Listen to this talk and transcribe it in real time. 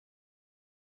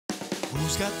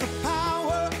Who's got the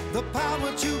power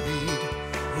to read?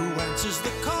 Who answers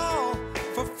the call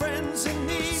for friends in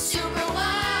need?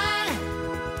 Superwhy,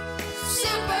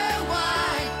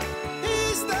 superwhy.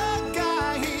 He's the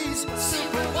guy, he's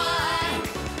Superwhy.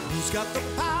 Who's got the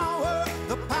power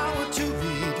to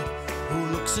read? Who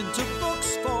looks into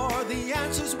books for the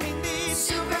answers we need?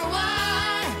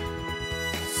 Superwhy,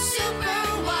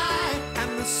 superwhy.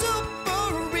 And the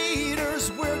super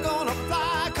readers, we're gonna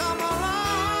fly. Come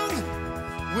along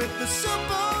with the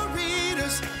super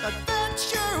readers.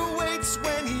 Adventure waits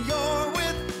when you're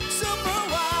with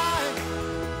superwhy.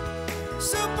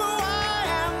 Superwhy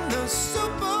and the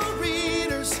super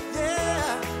readers,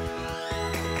 yeah.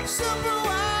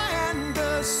 Superwhy and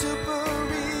the super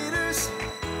readers.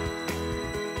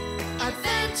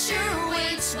 Adventure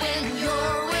waits when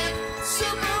you're with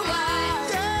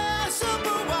Superwhy. Yeah,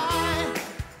 superwhy.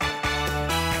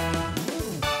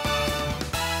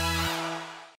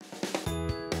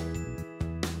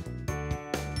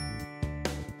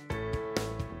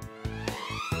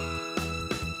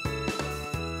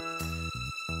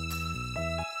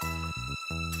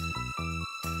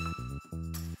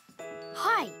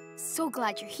 Hi, so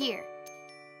glad you're here.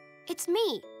 It's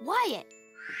me, Wyatt.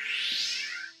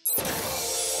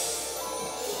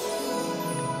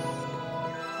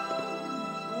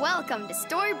 Welcome to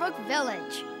Storybook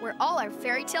Village, where all our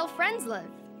fairy tale friends live.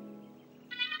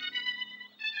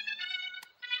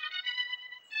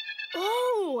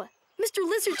 Oh, Mr.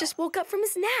 Lizard just woke up from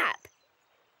his nap.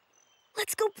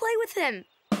 Let's go play with him.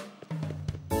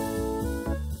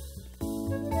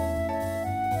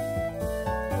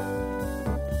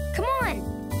 Come on.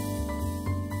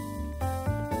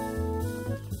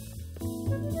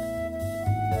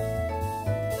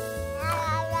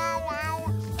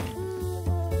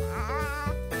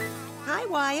 Hi,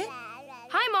 Wyatt.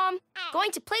 Hi, Mom.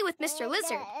 Going to play with Mr.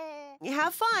 Lizard.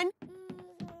 Have fun.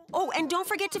 Oh, and don't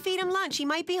forget to feed him lunch. He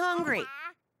might be hungry.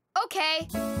 Okay.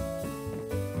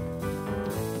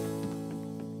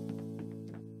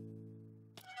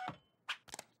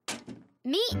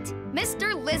 Meet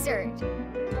Mr. Lizard.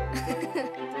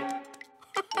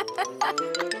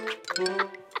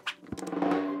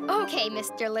 Okay,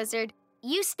 Mr. Lizard,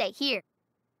 you stay here.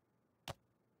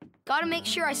 Gotta make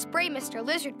sure I spray Mr.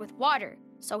 Lizard with water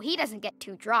so he doesn't get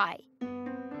too dry.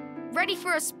 Ready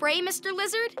for a spray, Mr.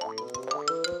 Lizard?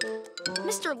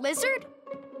 Mr. Lizard?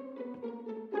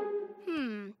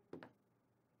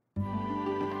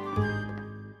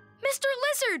 Mr.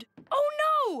 Lizard! Oh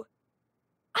no!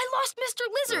 I lost Mr.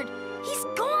 Lizard! He's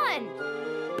gone!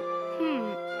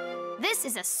 This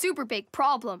is a super big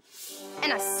problem.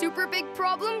 And a super big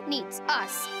problem needs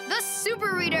us, the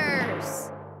Super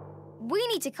Readers! We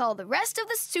need to call the rest of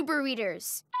the Super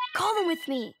Readers. Call them with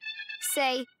me.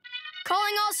 Say,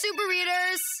 calling all Super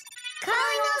Readers!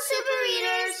 Calling all super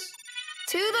readers.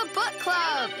 To the book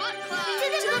club!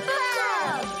 To the book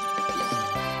club.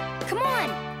 Come on,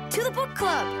 to the book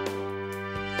club!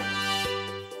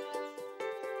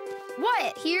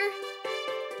 Wyatt here.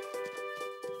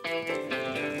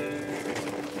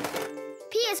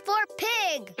 P is for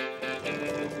pig.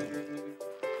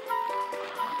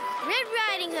 Red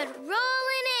Riding Hood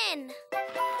rolling in.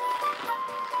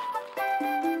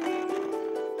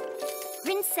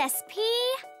 Princess P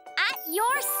at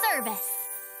your service.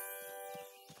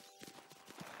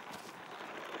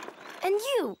 And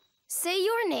you, say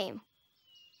your name.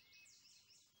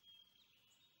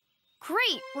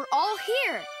 Great, we're all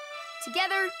here.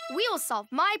 Together, we'll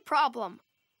solve my problem.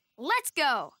 Let's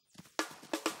go.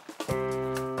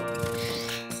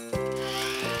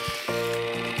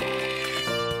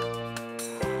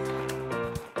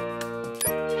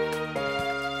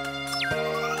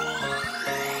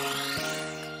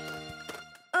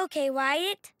 Okay,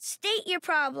 Wyatt, state your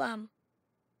problem.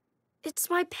 It's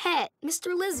my pet,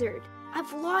 Mr. Lizard.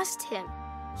 I've lost him.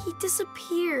 He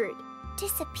disappeared.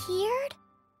 Disappeared?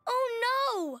 Oh,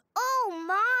 no! Oh,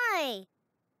 my!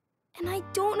 And I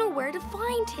don't know where to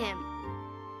find him.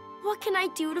 What can I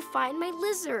do to find my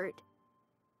lizard?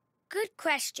 Good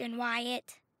question,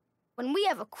 Wyatt. When we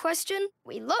have a question,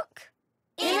 we look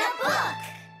In a book!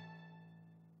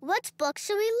 What book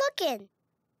should we look in?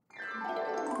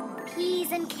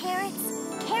 Peas and carrots,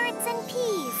 carrots and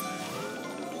peas.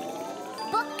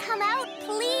 Book come out,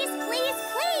 please, please,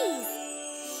 please!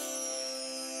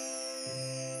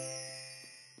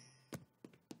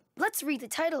 Let's read the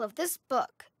title of this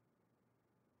book.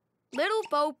 Little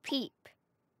Bo Peep.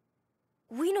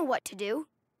 We know what to do.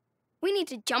 We need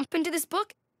to jump into this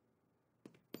book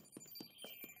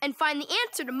and find the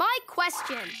answer to my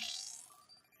question.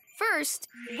 First,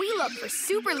 we look for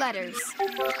super letters.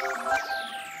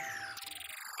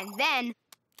 And then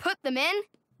put them in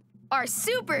our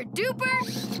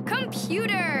super-duper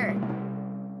computer.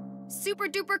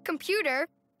 Super-duper computer,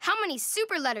 how many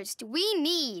super letters do we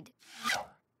need?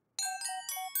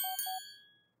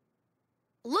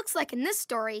 Looks like in this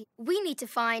story, we need to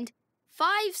find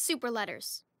 5 super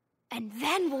letters. And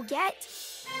then we'll get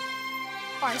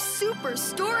our super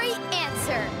story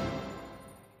answer.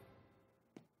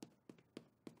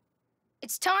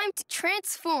 It's time to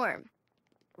transform.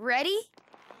 Ready?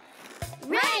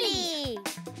 Ready!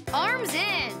 Arms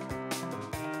in.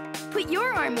 Put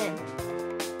your arm in.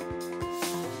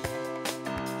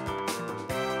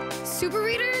 Super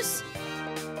readers,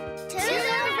 To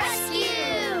the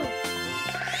rescue!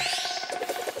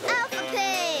 Alpha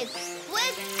Pig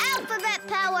with alphabet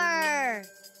power!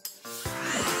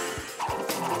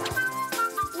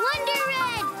 Wonder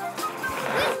Red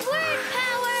with word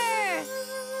power!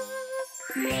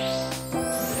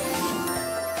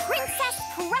 Princess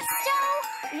Presto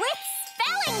with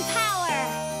spelling power!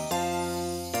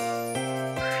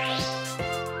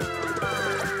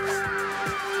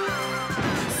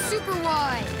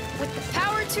 superwhy with the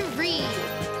power to read.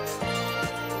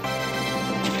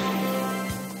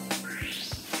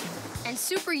 And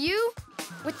super you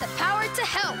with the power to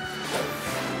help.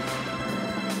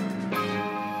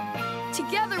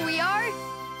 Together we are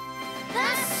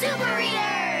The Super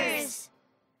Readers!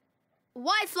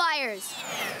 Why Flyers.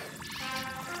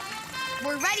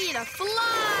 We're ready to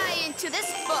fly into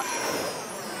this book.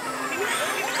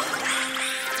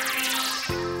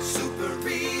 Super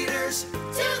readers,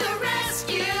 To the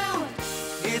rescue!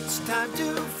 it's time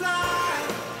to fly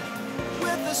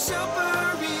with the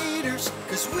super readers,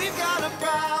 'cause we've got a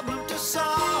problem to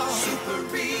solve. Super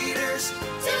readers,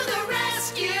 To the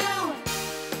rescue!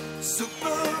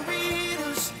 super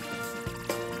readers,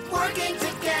 working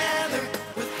together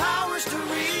with powers to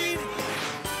read.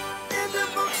 In the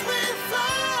books we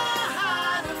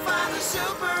fly to find the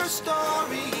super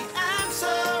story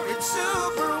answer. It's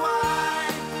super why.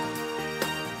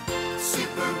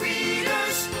 Super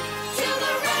readers, To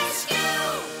the rescue!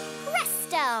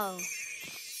 Presto!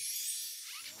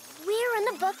 We're in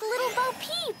the book Little Bo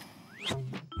Peep.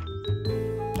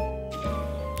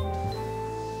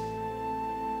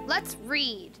 Let's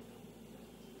read.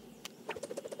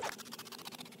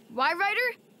 Why writer?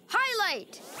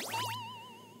 Highlight.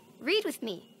 Read with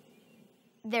me.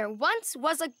 There once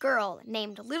was a girl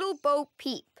named Little Bo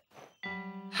Peep.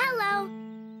 Hello.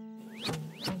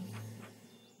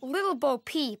 Little Bo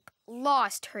Peep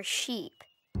lost her sheep.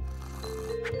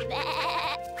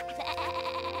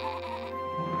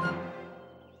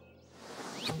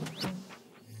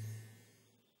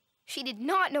 She did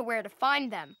not know where to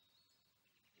find them.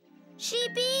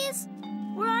 Sheepies,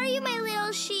 where are you, my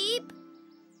little sheep?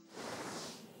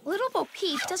 Little Bo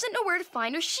Peep doesn't know where to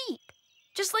find her sheep,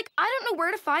 just like I don't know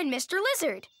where to find Mr.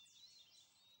 Lizard.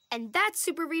 And that,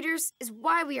 super readers, is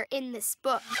why we are in this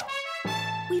book.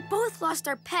 We both lost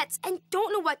our pets and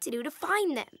don't know what to do to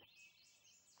find them.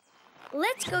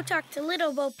 Let's go talk to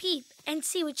Little Bo Peep and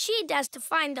see what she does to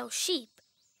find those sheep.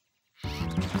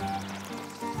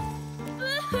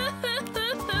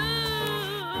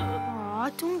 Aw,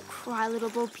 don't cry, Little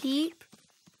Bo Peep.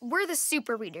 We're the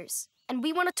super readers, and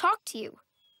we want to talk to you.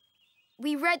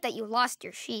 We read that you lost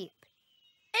your sheep.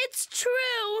 It's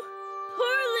true.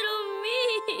 Poor little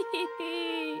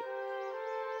me.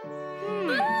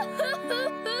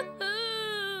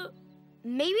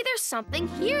 Maybe there's something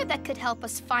here that could help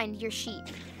us find your sheep.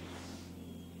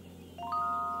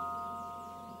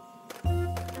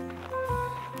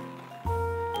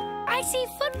 I see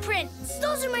footprints.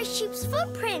 Those are my sheep's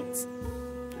footprints.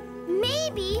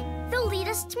 Maybe they'll lead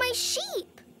us to my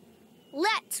sheep.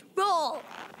 Let's roll.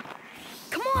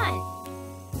 Come on.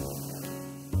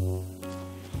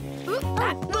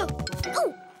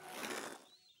 Ooh.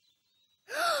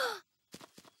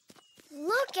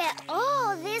 Look at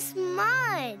all this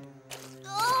mud.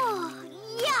 Oh,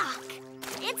 yuck.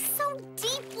 It's so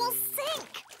deep we'll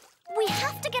sink. We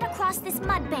have to get across this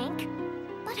mud bank.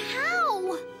 But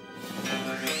how?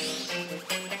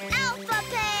 Alpha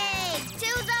Pig,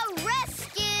 to the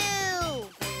rescue!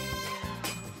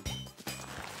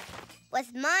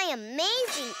 With my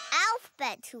amazing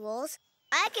alphabet tools,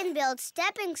 I can build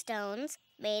stepping stones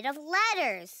made of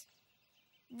letters.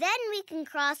 Then we can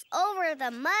cross over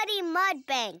the muddy mud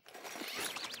bank.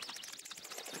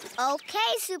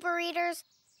 Okay, super readers,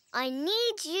 I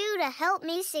need you to help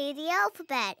me say the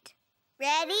alphabet.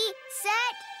 Ready,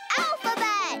 set,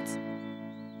 alphabet!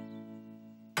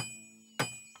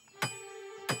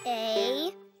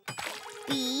 A,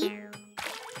 B,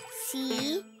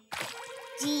 C,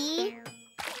 D,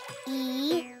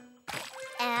 E,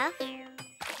 F,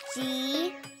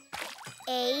 G,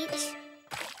 H,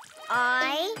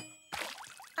 I.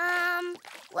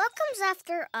 What comes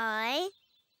after I?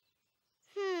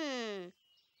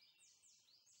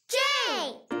 J!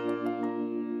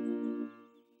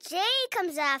 J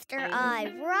comes after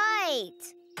I, right.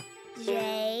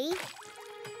 J,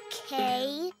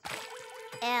 K,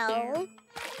 L,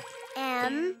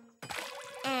 M,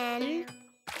 N,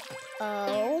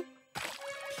 O,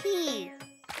 P.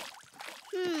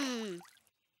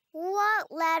 What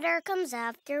letter comes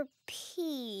after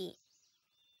P?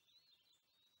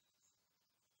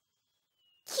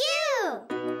 Q!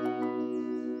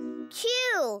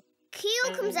 Q! Q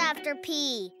comes after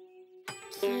P.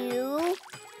 Q,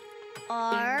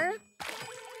 R,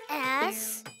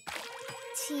 S,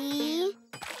 T,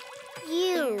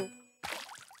 U.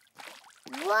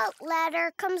 What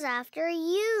letter comes after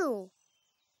U?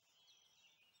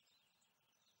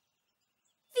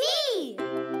 V!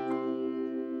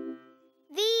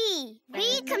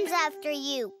 V comes after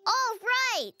U. All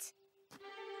right.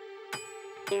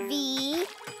 V,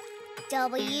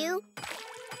 W,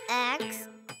 X,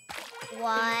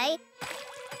 Y,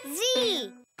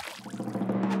 Z.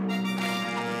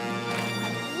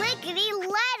 Lickety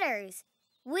letters.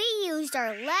 We used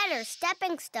our letter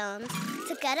stepping stones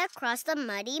to get across the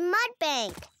muddy mud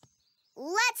bank.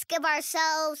 Let's give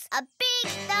ourselves a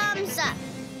big thumbs up.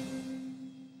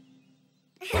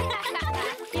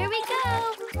 Here we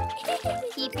go.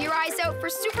 Keep your eyes out for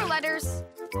super letters.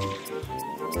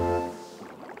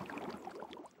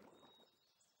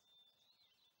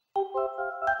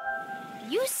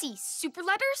 You see super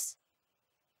letters?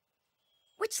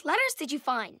 Which letters did you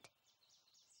find?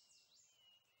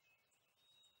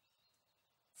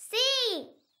 C,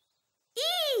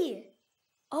 E.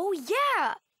 Oh,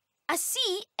 yeah. A C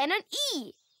and an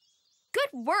E.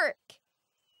 Good work.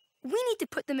 We need to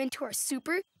put them into our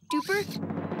super duper computer.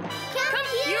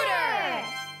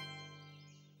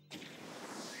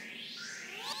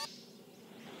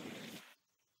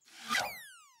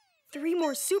 3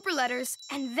 more super letters,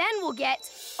 and then we'll get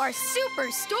our super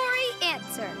story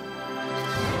answer.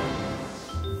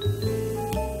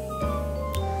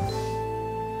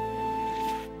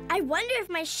 I wonder if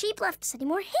my sheep left us any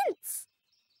more hints.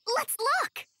 Let's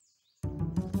look.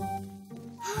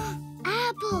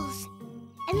 Apples.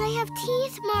 And they have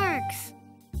teeth marks.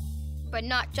 But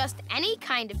not just any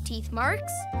kind of teeth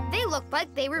marks. They look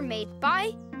like they were made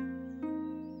by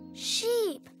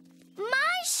Sheep.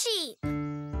 My sheep.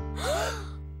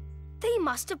 They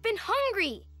must have been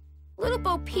hungry. Little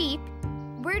Bo Peep,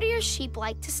 where do your sheep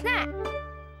like to snack?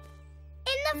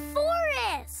 In the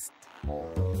forest.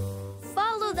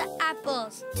 Follow the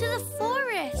apples to the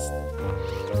forest.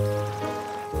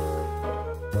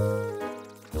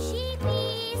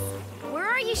 Sheepies. Where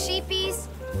are you, sheepies?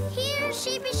 Here,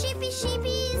 sheepy, sheepy,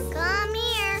 sheepies. Come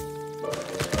here.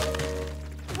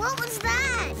 What was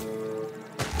that?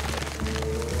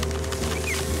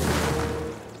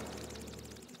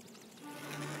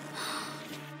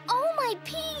 Oh, my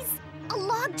peas! A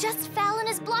log just fell and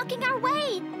is blocking our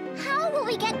way. How will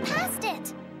we get past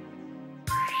it?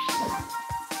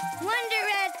 Wonder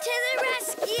Rat to the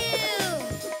rescue!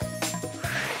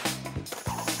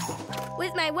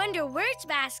 With my Wonder Words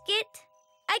basket,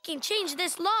 I can change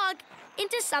this log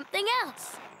into something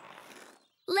else.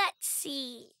 Let's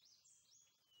see.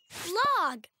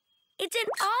 Log. It's an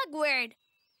og word.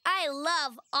 I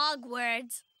love og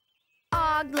words.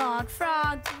 Og, log,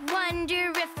 frog,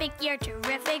 wonderific, you're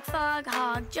terrific, fog,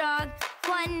 hog, jog,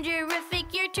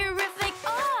 wonderific, you're terrific,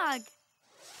 og.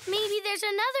 Maybe there's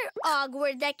another og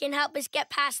word that can help us get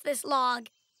past this log.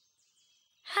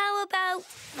 How about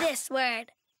this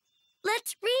word?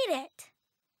 Let's read it.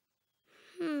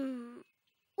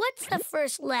 What's the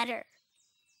first letter?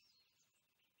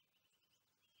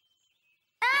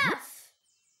 F.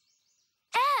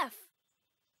 F.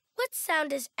 What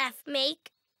sound does F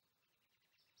make?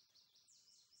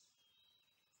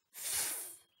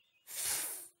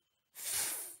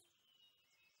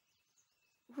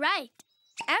 Right.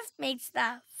 F makes the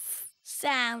f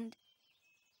sound.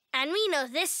 And we know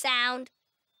this sound.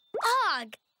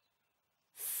 Og.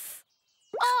 F.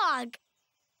 Og.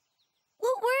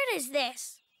 What word is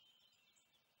this?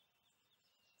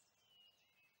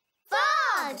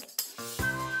 Fog.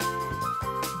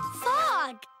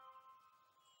 Fog.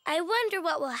 I wonder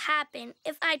what will happen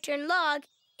if I turn log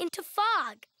into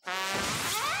fog.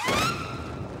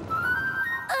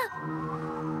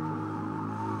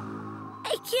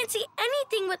 I can't see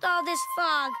anything with all this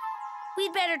fog.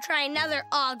 We'd better try another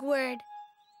og word.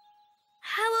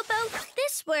 How about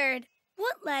this word?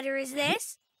 What letter is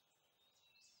this?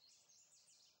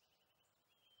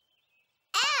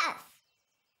 F.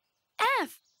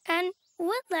 F. And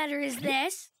What letter is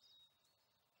this?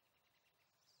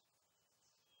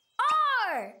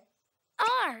 R.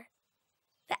 R.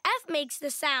 The F makes the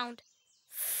sound.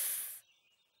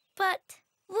 But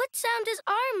what sound does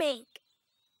R make?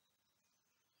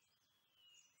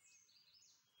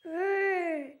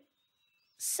 R.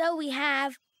 So we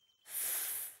have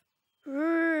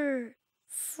R,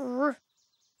 fr.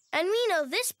 And we know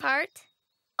this part.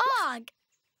 Og.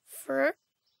 Fr,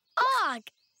 og.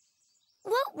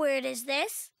 What word is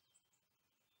this?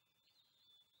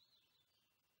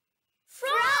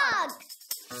 Frog.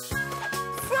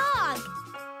 Frog.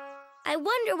 I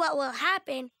wonder what will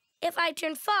happen if I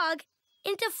turn fog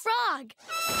into frog.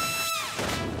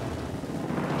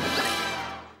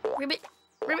 Ribbit,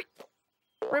 ribbit,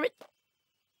 ribbit.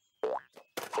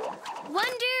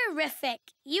 Wonderific.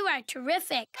 You are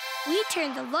terrific. We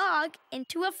turned the log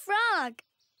into a frog.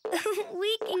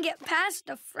 We can get past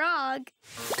a frog.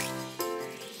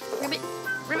 Ribbit,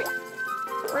 ribbit,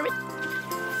 ribbit.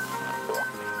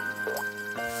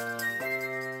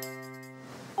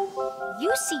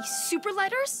 You see super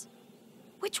letters?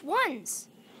 Which ones?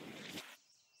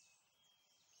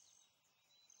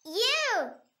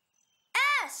 U.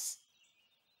 S.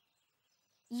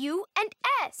 U and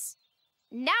S.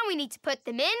 Now we need to put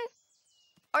them in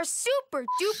our super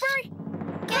duper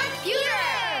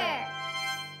computer!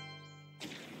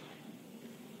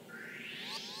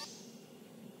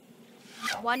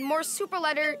 One more super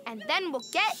letter and then we'll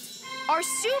get our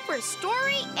super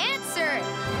story answered.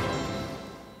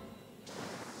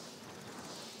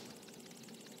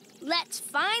 Let's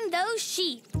find those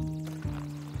sheep.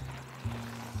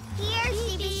 Here,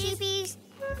 sheepies.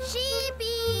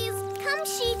 Sheepies. Come,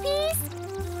 sheepies.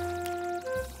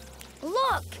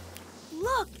 Look!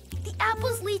 Look! The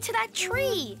apples lead to that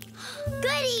tree.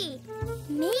 Goody.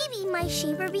 Maybe my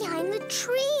sheep are behind the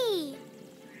tree.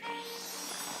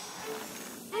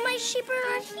 My sheep are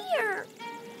not here.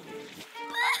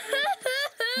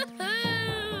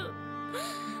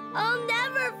 I'll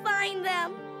never find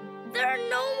them. There are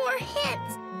no more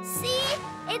hints. See?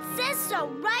 It says so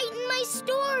right in my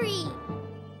story.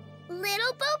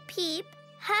 Little Bo Peep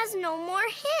has no more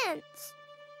hints.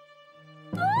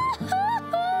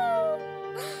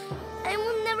 I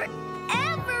will never,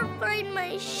 ever find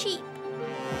my sheep.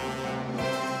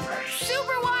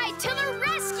 Superwhy to the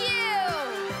rescue!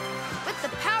 With the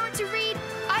power to read,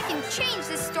 I can change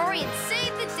this story and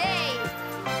save the day.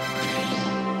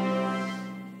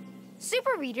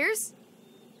 Super readers,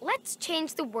 let's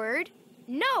change the word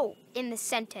no in the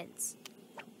sentence.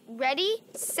 Ready,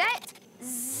 set,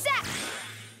 zap!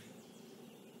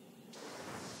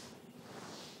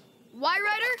 Why,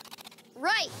 Ryder?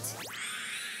 Right.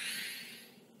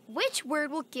 Which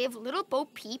word will give little Bo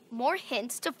Peep more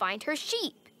hints to find her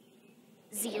sheep?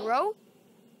 0,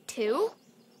 2,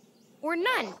 or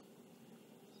none?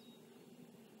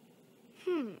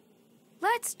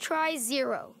 Let's try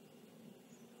 0.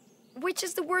 Which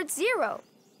is the word 0?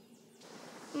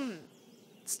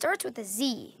 Starts with a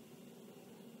Z.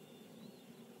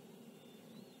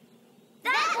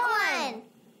 That one.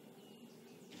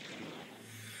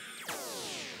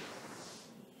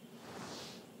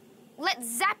 Let's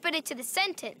zap it into the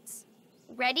sentence.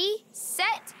 Ready,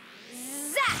 set,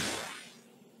 zap!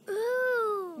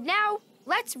 Ooh. Now,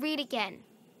 let's read again.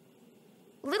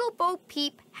 Little Bo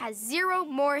Peep has 0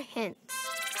 more hints.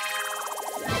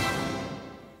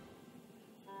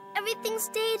 Everything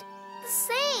stayed the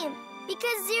same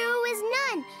because 0 is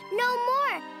none, no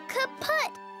more,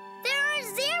 kaput. There are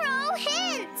 0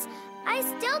 hints. I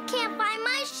still can't find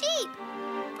my sheep.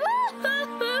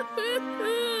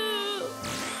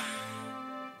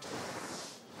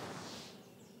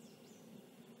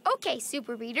 Okay,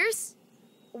 super readers.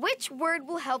 Which word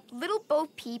will help little Bo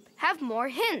Peep have more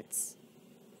hints?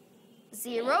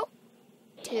 0,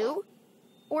 2,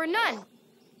 or none?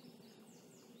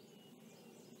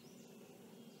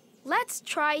 Let's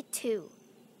try 2.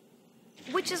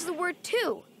 Which is the word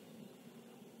 2?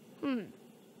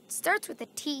 Starts with a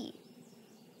T.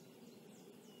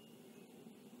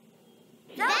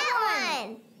 That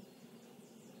one.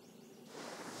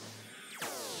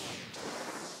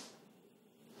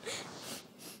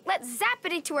 Let's zap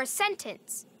it into our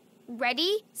sentence.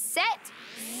 Ready, set,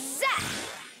 zap!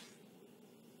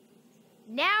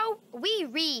 Now we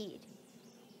read.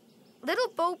 Little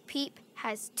Bo Peep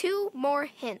has 2 more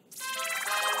hints.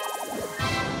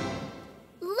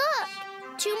 Look,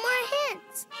 2 more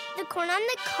hints. The corn on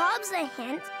the cob's a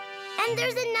hint, and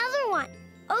there's another one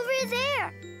over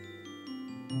there.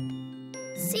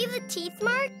 See the teeth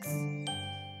marks?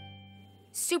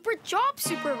 Super job,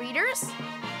 super readers.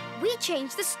 We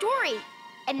changed the story.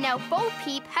 And now Bo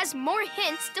Peep has more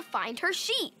hints to find her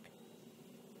sheep.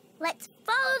 Let's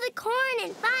follow the corn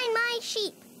and find my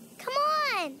sheep. Come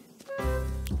on.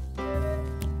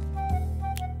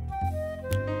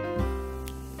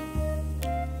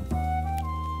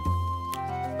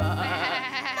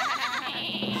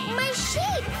 My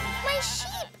sheep! My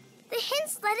sheep! The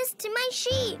hints led us to my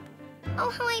sheep. Oh,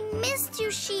 how I missed you,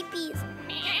 sheepies.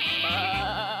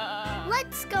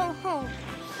 Let's go home.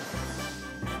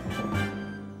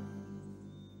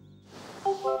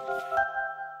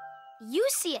 You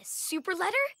see a super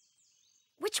letter?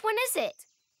 Which one is it?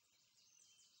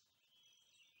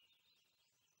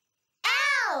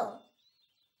 L!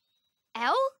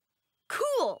 L?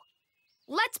 Cool.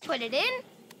 Let's put it in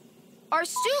our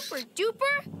super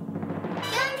duper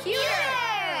computer.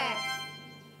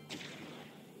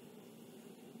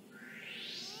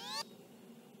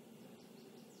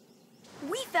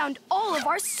 We found all of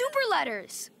our super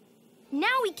letters.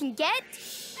 Now we can get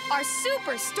our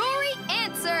super story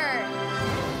answer.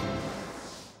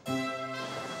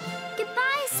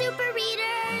 Goodbye, super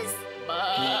readers.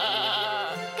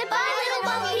 Goodbye, little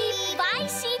Bo Peep. Bye,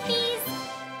 sheepies.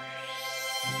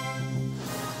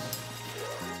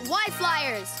 Why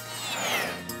Flyers?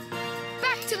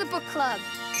 Back to the book club.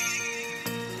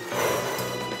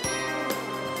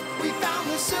 We found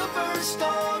the super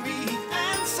story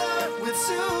answer with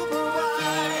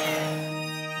superwhy.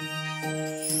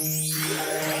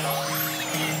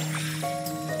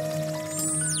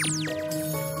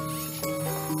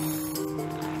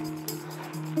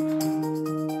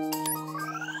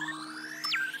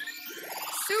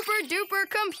 Super duper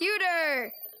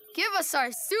computer. Give us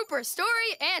our super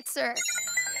story answer.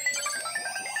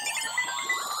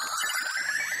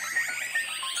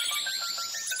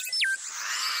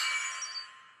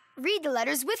 Read the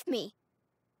letters with me.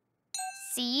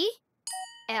 C,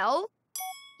 L,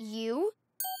 U,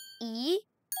 E,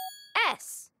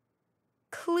 S.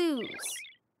 Clues.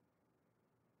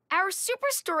 Our super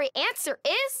story answer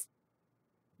is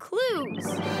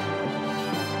clues.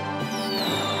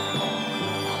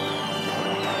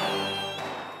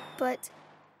 But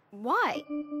why?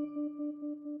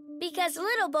 Because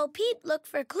little Bo Peep looked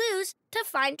for clues to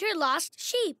find her lost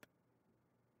sheep.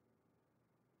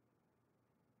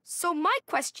 So my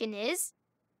question is,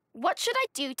 what should I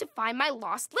do to find my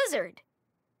lost lizard?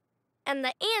 And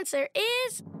the answer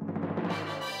is...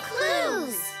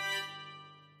 Clues.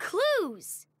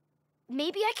 Clues.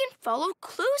 Maybe I can follow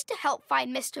clues to help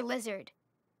find Mr. Lizard.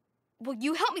 Will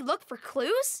you help me look for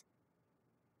clues?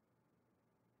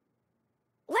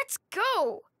 Let's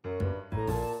go!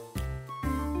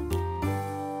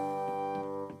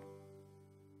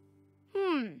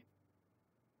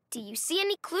 Do you see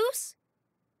any clues?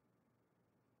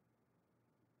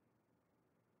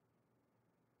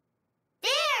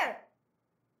 There!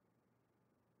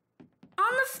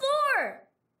 On the floor!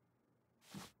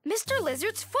 Mr.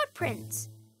 Lizard's footprints.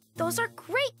 Those are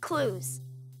great clues.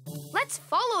 Let's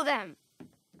follow them.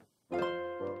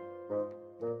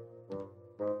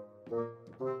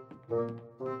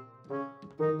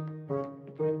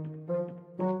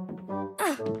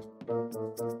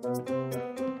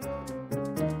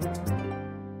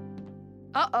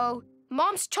 Uh-oh,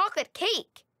 Mom's chocolate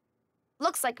cake.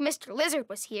 Looks like Mr. Lizard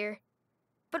was here.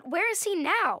 But where is he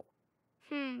now?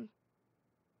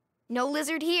 No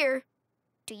lizard here.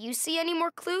 Do you see any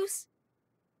more clues?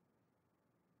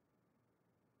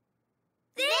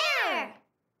 There!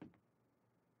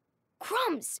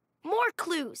 Crumbs! More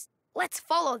clues. Let's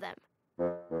follow them.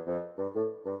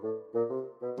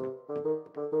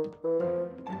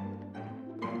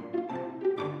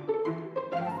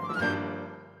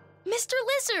 Mr.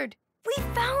 Lizard, we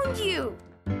found you!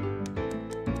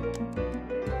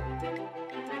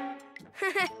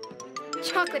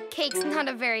 Chocolate cake's not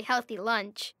a very healthy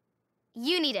lunch.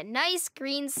 You need a nice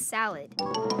green salad.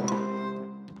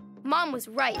 Mom was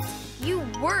right. You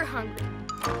were hungry.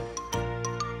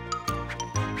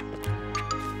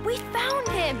 We found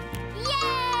him!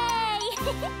 Yay!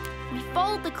 We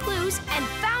followed the clues and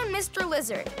found Mr.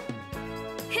 Lizard.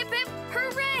 Hip hip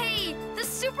hooray! The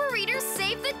super readers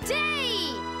saved the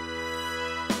day!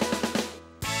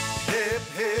 Hip,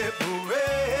 hip,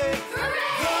 hooray!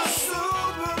 Hooray! The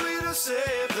super reader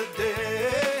saved the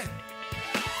day.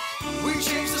 We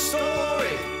changed the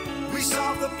story. We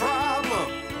solved the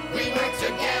problem. We worked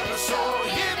together, so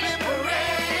hip, hip,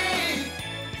 hooray!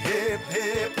 Hip,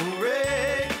 hip,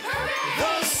 hooray!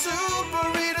 Hooray! The super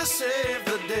reader saved the day.